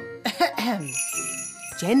 How?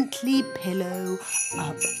 Gently pillow,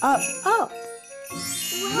 up, up, up.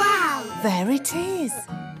 Wow! There it is.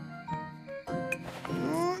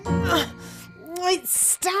 It's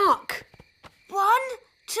stuck. 1,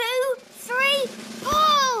 2, 3,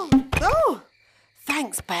 pull! Oh,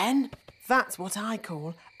 thanks, Ben. That's what I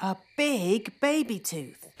call a big baby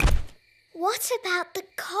tooth. What about the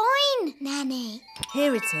coin, Nanny?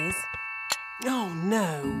 Here it is. Oh,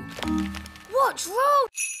 no. What's wrong?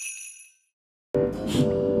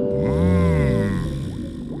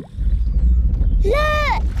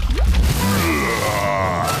 Look!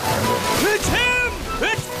 It's him!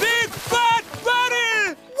 It's Big Fat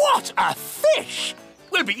Barry! What a fish!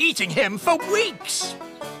 We'll be eating him for weeks.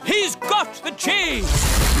 He's got the cheese!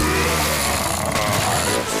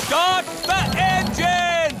 Start the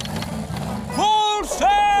engine! Full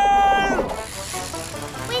sail!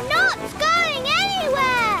 We're not going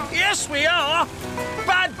anywhere! Yes, we are.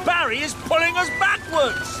 Bad Barry is pulling us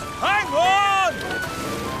backwards. Hang on!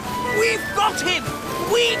 We've got him!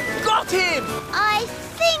 We've got him! I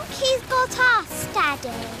think he's got us,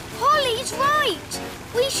 Daddy. Holly's right.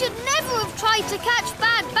 We should never have tried to catch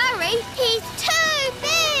Bad Barry. He's too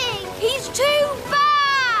big! He's too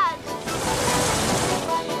bad!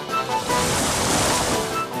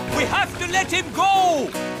 We have to let him go!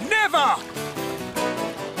 Never!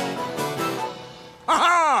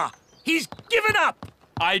 Aha! He's given up!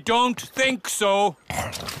 I don't think so.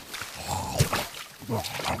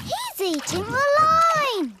 He's eating the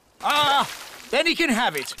line! Ah, then he can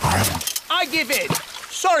have it. I give in.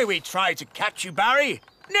 Sorry we tried to catch you, Barry.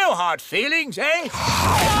 No hard feelings, eh?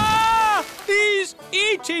 Ah! He's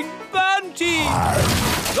eating Bunty!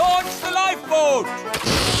 Launch the lifeboat!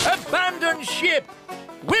 Abandon ship!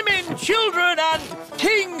 Women, children and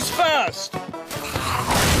kings first!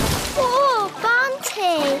 Poor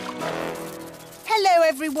Bunty! Hello,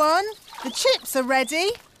 everyone. The chips are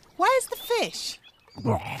ready. Where's the fish?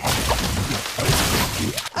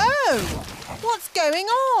 Oh, what's going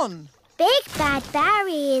on? Big Bad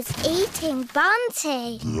Barry is eating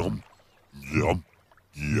Bunty. Yum, yum,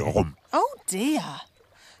 yum. Oh, dear.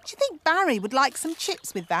 Do you think Barry would like some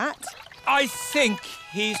chips with that? I think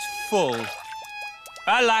he's full.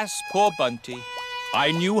 Alas, poor Bunty.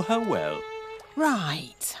 I knew her well.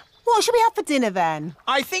 Right. What should we have for dinner then?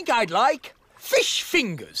 I think I'd like fish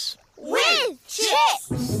fingers. With chips!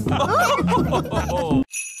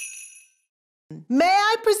 May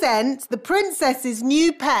I present the princess's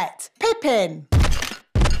new pet, Pippin?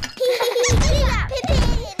 Giddy up,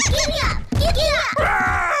 Pippin! Giddy up! Giddy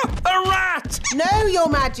up! A rat! No, Your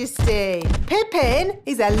Majesty. Pippin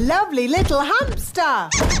is a lovely little hamster.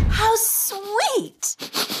 How sweet!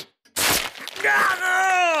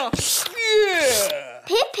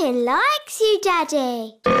 Pippin likes you,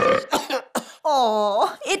 Daddy.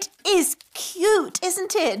 Oh, it is cute,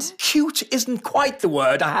 isn't it? Cute isn't quite the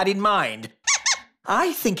word I had in mind.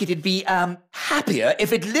 I think it'd be, happier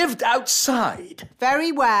if it lived outside.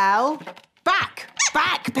 Very well. Back,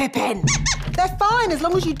 Pippin. They're fine as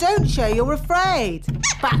long as you don't show you're afraid.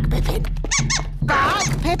 Back, Pippin. Back,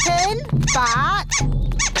 Pippin. Back.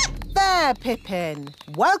 There, Pippin.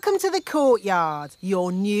 Welcome to the courtyard,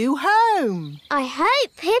 your new home. I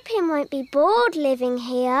hope Pippin won't be bored living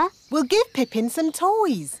here. We'll give Pippin some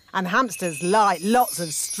toys, and hamsters like lots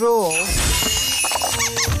of straw.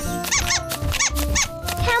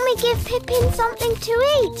 Can we give Pippin something to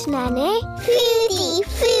eat, Nanny? Foodie,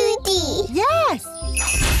 foodie. Yes,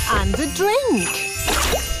 and a drink.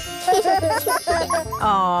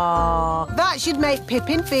 Aww, that should make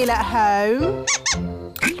Pippin feel at home.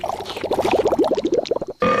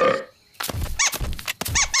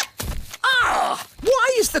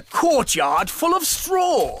 Why is the courtyard full of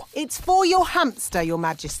straw? It's for your hamster, Your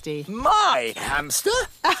Majesty. My hamster?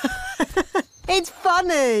 It's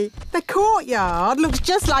funny. The courtyard looks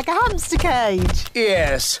just like a hamster cage.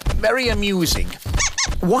 Yes, very amusing.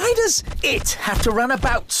 Why does it have to run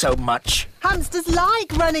about so much? Hamsters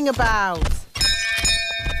like running about.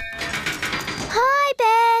 Hi,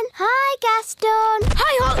 Ben. Hi, Gaston.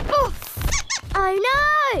 Hi, Oh,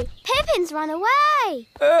 no! Pippin's run away.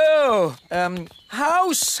 Oh,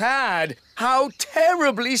 how sad. How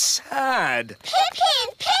terribly sad.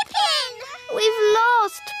 Pippin! Pippin! We've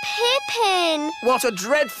lost Pippin. What a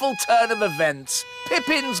dreadful turn of events.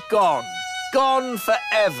 Pippin's gone. Gone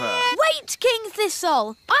forever. Wait, King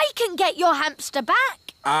Thistle. I can get your hamster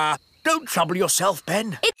back. Don't trouble yourself,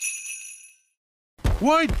 Ben.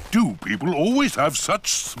 Why do people always have such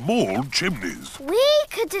small chimneys? We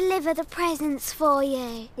could deliver the presents for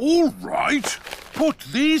you. All right. Put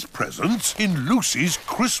these presents in Lucy's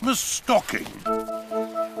Christmas stocking.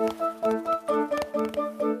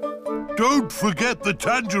 Don't forget the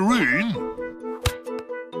tangerine.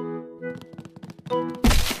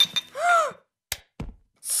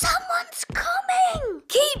 Someone's coming.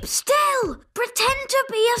 Keep still. Pretend to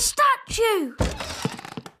be a statue.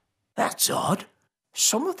 That's odd.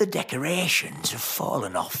 Some of the decorations have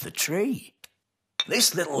fallen off the tree.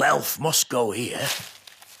 This little elf must go here.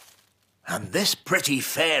 And this pretty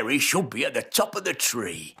fairy should be at the top of the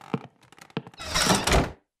tree.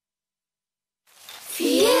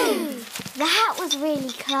 Phew! That was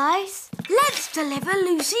really close. Let's deliver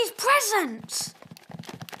Lucy's presents.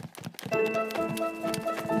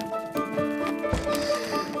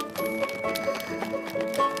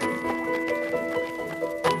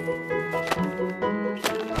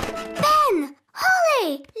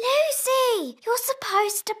 Lucy, you're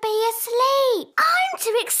supposed to be asleep. I'm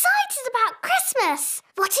too excited about Christmas.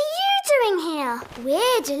 What are you doing here?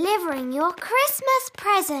 We're delivering your Christmas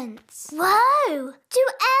presents. Whoa! Do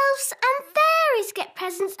elves and fairies get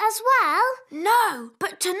presents as well? No,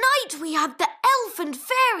 but tonight we have the elf and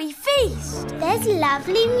fairy feast. There's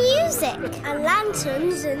lovely music and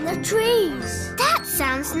lanterns in the trees. That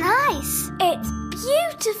sounds nice. It's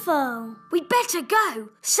beautiful. We'd better go.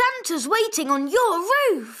 Santa's waiting on your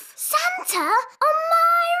roof. Santa? On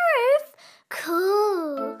my roof?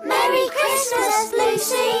 Cool. Merry Christmas,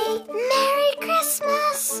 Lucy. Merry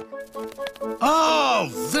Christmas. Ah,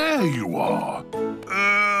 there you are.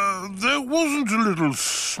 There wasn't a little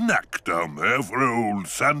snack down there for old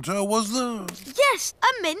Santa, was there? Yes,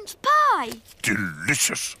 a mince pie.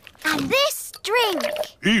 Delicious. And this drink.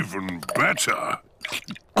 Even better.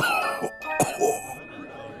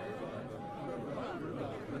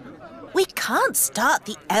 We can't start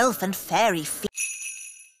the elf and fairy feast.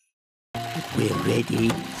 We're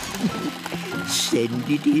ready. Send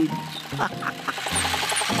it in.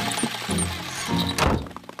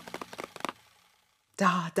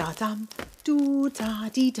 Da da dum, do da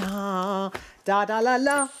dee da, da da la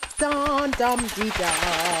la, da dum dee da.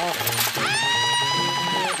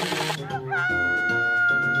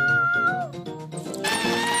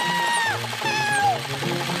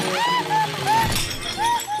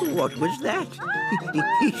 What was that?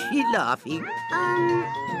 Is she laughing?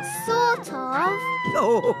 Sort of.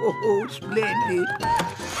 Oh, splendid.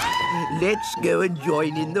 Let's go and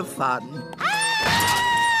join in the fun.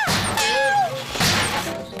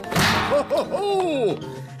 Ho, ho, ho!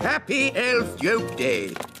 Happy Elf Joke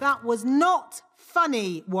Day. That was not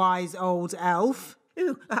funny, wise old elf.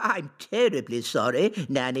 Oh, I'm terribly sorry,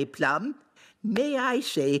 Nanny Plum. May I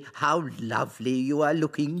say how lovely you are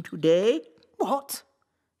looking today? What?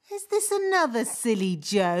 Is this another silly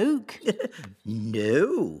joke?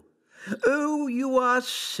 No. Oh, you are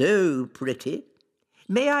so pretty.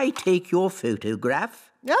 May I take your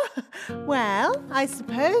photograph? Well, I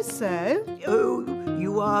suppose so. Oh,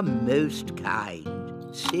 you are most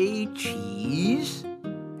kind. Say cheese.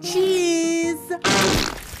 Cheese!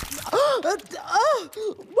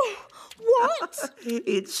 What?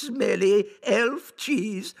 It's smelly elf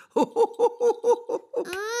cheese.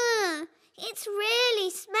 It's really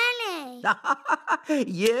smelly.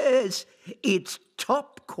 Yes, it's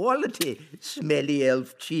top quality smelly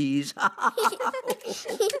elf cheese.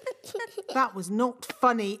 That was not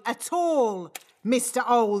funny at all, Mr.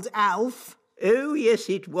 Old Elf. Oh, yes,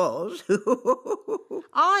 it was.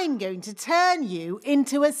 I'm going to turn you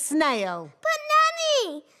into a snail. But,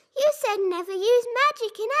 Nanny, you said never use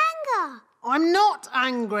magic in anger. I'm not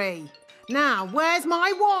angry. Now, where's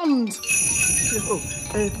my wand?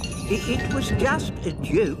 It was just a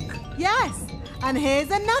joke. Yes, and here's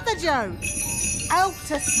another joke. Elf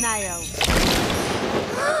to snail.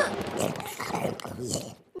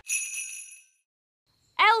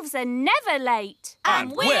 Elves are never late.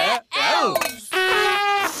 And we're elves.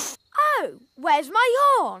 Oh, where's my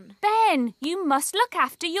horn? Ben, you must look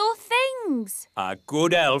after your things. A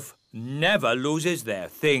good elf never loses their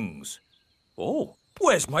things. Oh,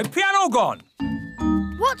 where's my piano gone?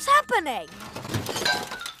 What's happening?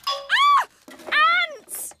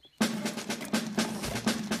 Ants!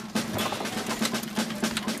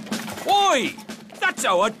 Oi! That's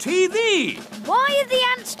our TV! Why are the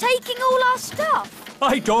ants taking all our stuff?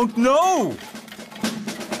 I don't know.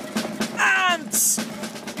 Ants!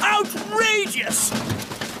 Outrageous!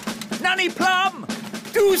 Nanny Plum,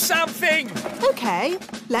 do something! OK,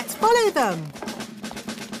 let's follow them.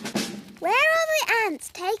 Where are the ants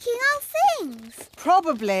taking our things?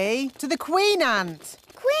 Probably to the queen ant.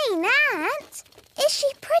 Queen Ant? Is she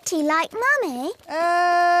pretty like Mummy?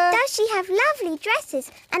 Does she have lovely dresses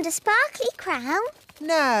and a sparkly crown?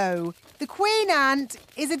 No, the queen ant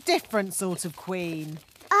is a different sort of queen.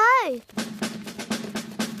 Oh.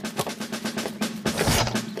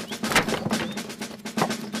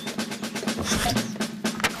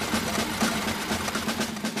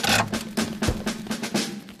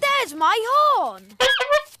 There's my horn.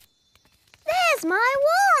 There's my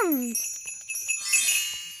wand.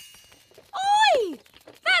 Oi!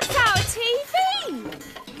 That's our TV!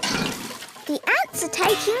 The ants are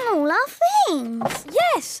taking all our things.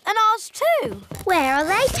 Yes, and ours too. Where are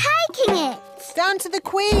they taking it? Down to the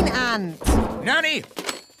queen ant. Nanny,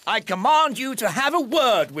 I command you to have a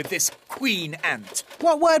word with this queen ant.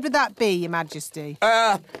 What word would that be, Your Majesty?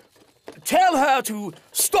 Tell her to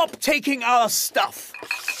stop taking our stuff.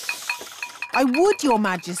 I would, Your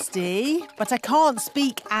Majesty, but I can't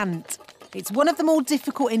speak ant. It's one of the more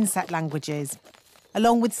difficult insect languages,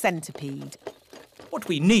 along with centipede. What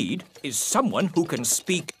we need is someone who can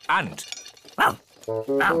speak ant. Gaston!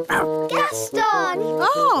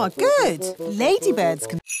 Ah, good. Ladybirds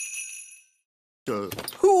can...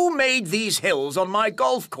 Who made these hills on my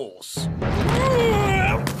golf course?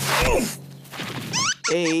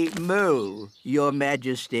 A mole, Your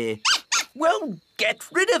Majesty. Well, get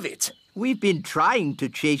rid of it. We've been trying to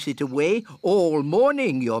chase it away all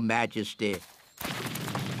morning, Your Majesty.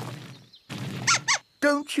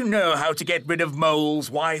 Don't you know how to get rid of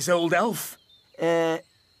moles, wise old elf?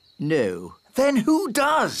 No. Then who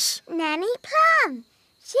does? Nanny Plum.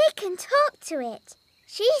 She can talk to it.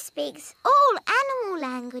 She speaks all animal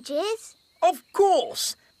languages. Of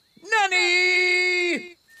course.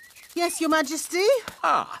 Nanny! Yes, Your Majesty?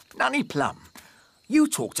 Ah, Nanny Plum. You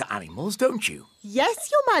talk to animals, don't you? Yes,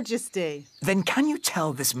 Your Majesty. Then can you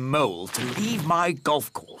tell this mole to leave my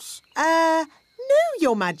golf course? No,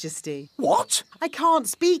 Your Majesty. What? I can't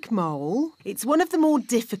speak mole. It's one of the more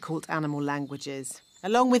difficult animal languages,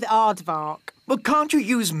 along with aardvark. But can't you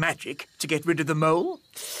use magic to get rid of the mole?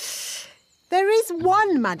 There is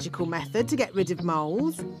one magical method to get rid of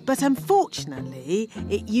moles, but unfortunately,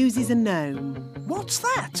 it uses a gnome. What's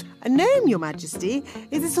that? A gnome, Your Majesty,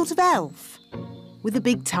 is a sort of elf with a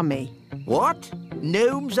big tummy. What?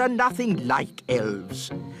 Gnomes are nothing like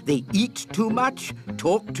elves. They eat too much,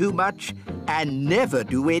 talk too much, and never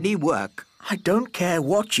do any work. I don't care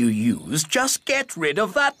what you use, just get rid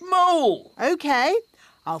of that mole. OK,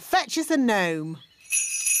 I'll fetch us a gnome.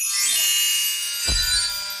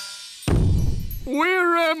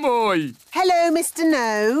 Where am I? Hello, Mr.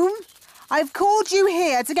 Gnome. I've called you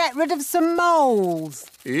here to get rid of some moles.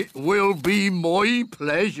 It will be my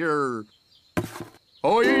pleasure.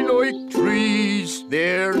 I like trees,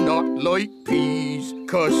 they're not like peas,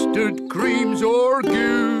 custard creams or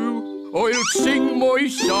goo. I'll sing my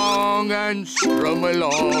song and strum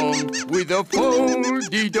along with a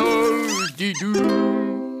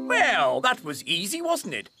fol-de-dol-de-doo. Well, that was easy,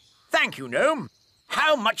 wasn't it? Thank you, Gnome.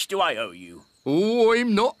 How much do I owe you? Oh,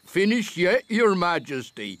 I'm not finished yet, Your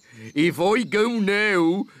Majesty. If I go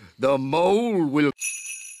now, the mole will...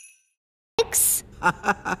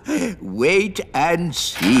 Wait and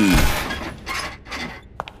see.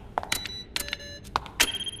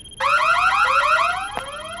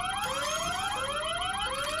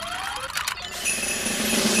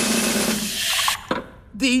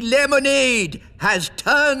 The lemonade has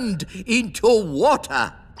turned into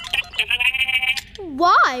water.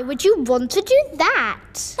 Why would you want to do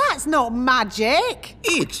that? That's not magic.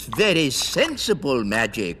 It's very sensible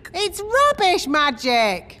magic. It's rubbish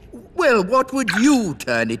magic. Well, what would you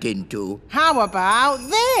turn it into? How about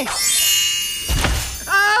this?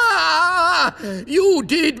 Ah! You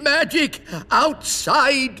did magic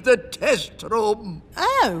outside the test room.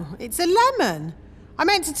 Oh, it's a lemon. I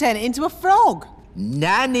meant to turn it into a frog.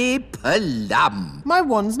 Nanny Plum. My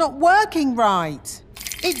wand's not working right.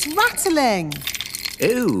 It's rattling.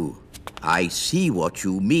 Oh, I see what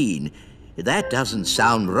you mean. That doesn't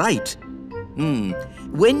sound right.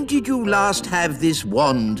 When did you last have this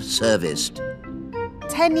wand serviced?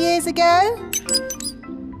 10 years ago?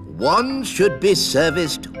 Wands should be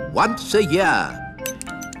serviced once a year.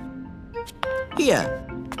 Here,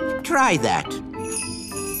 try that.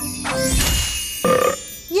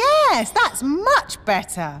 Yes, that's much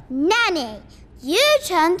better. Nanny, you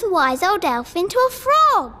turned the wise old elf into a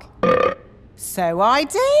frog. So I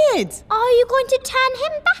did. Are you going to turn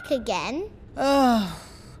him back again? Oh,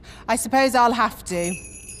 I suppose I'll have to.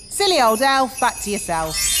 Silly old elf, back to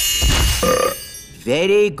yourself.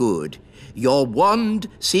 Very good. Your wand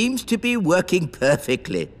seems to be working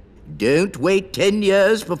perfectly. Don't wait 10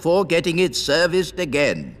 years before getting it serviced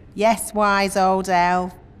again. Yes, wise old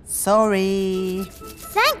elf. Sorry.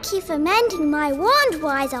 Thank you for mending my wand,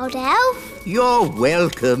 wise old elf. You're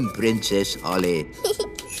welcome, Princess Holly.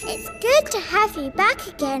 It's good to have you back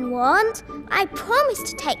again, Wand. I promise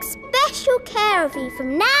to take special care of you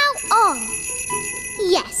from now on.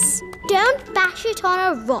 Yes, don't bash it on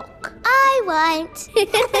a rock. I won't.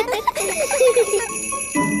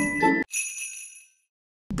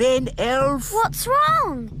 Ben Elf? What's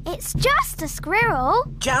wrong? It's just a squirrel.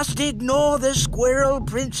 Just ignore the squirrel,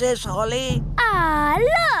 Princess Holly. Ah,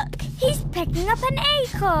 look! He's picking up an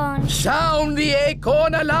acorn. Sound the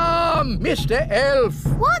acorn alarm, Mr. Elf.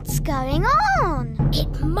 What's going on?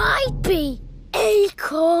 It might be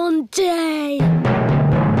Acorn Day.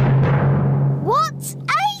 What's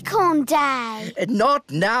Acorn Day? Not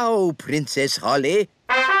now, Princess Holly.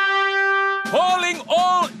 Calling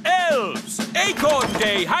all elves! Acorn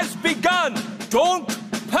Day has begun! Don't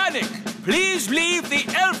panic! Please leave the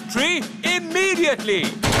elf tree immediately!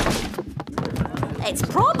 It's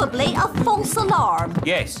probably a false alarm.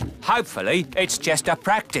 Yes, hopefully it's just a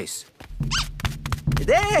practice.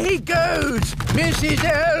 There he goes! Mrs.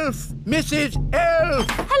 Elf! Mrs. Elf!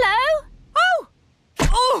 Hello?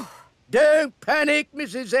 Oh! Don't panic,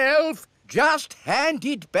 Mrs. Elf. Just hand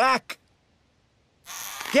it back.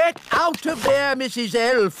 Get out of there, Mrs.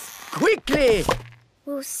 Elf. Quickly!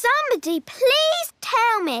 Will somebody please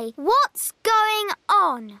tell me what's going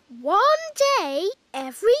on? One day,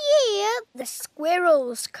 every year, the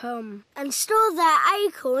squirrels come and store their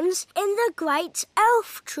acorns in the great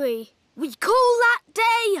elf tree. We call that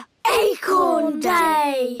day Acorn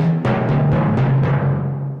Day.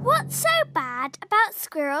 What's so bad about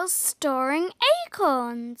squirrels storing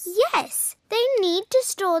acorns? Yes, they need to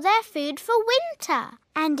store their food for winter.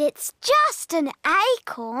 And it's just an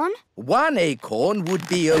acorn. One acorn would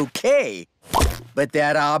be okay. But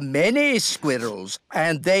there are many squirrels,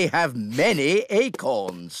 and they have many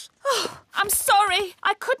acorns. I'm sorry.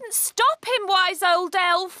 I couldn't stop him, wise old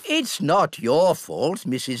elf. It's not your fault,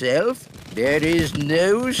 Mrs. Elf. There is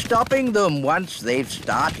no stopping them once they've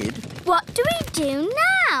started. What do we do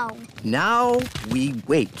now? Now we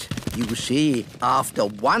wait. You see, after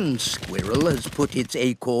one squirrel has put its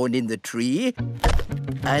acorn in the tree,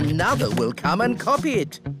 another will come and copy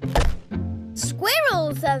it.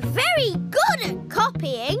 Squirrels are very good at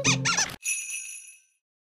copying.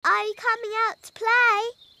 Are you coming out to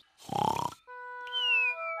play?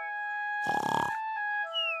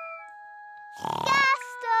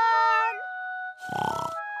 Gaston!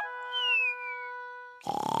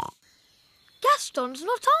 Gaston's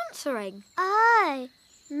not answering. Oh,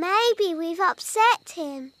 maybe we've upset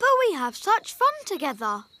him. But we have such fun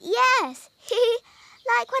together. Yes,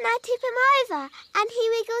 like when I tip him over and he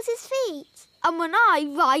wiggles his feet. And when I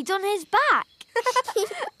ride on his back.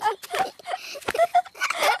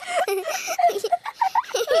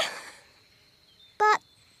 But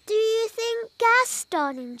do you think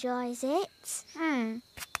Gaston enjoys it?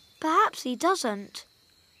 Perhaps he doesn't.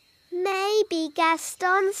 Maybe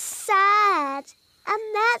Gaston's sad, and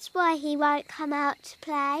that's why he won't come out to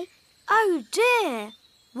play. Oh dear,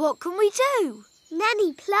 what can we do?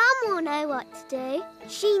 Nanny Plum will know what to do.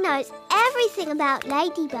 She knows everything about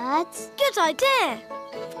ladybirds. Good idea.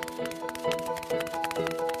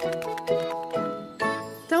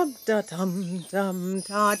 Dum da dum dum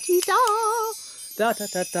da dee da. Da da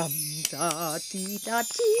da dum da dee da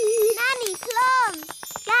dee. Nanny Plum,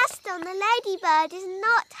 Gaston the ladybird is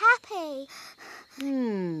not happy.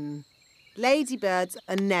 Ladybirds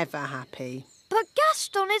are never happy. But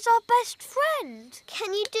Gaston is our best friend.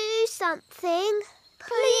 Can you do something?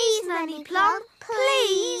 Please, Nanny Plum,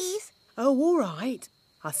 please. Oh, all right.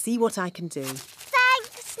 I'll see what I can do.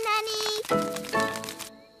 Thanks, Nanny.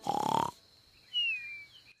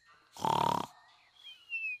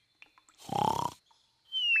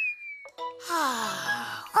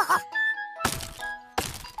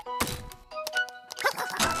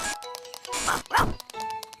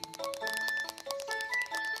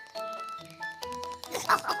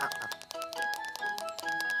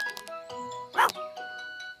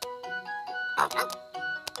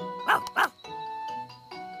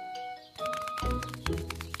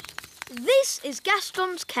 This is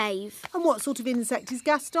Gaston's cave. And what sort of insect is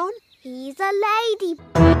Gaston? He's a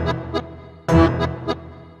ladybird.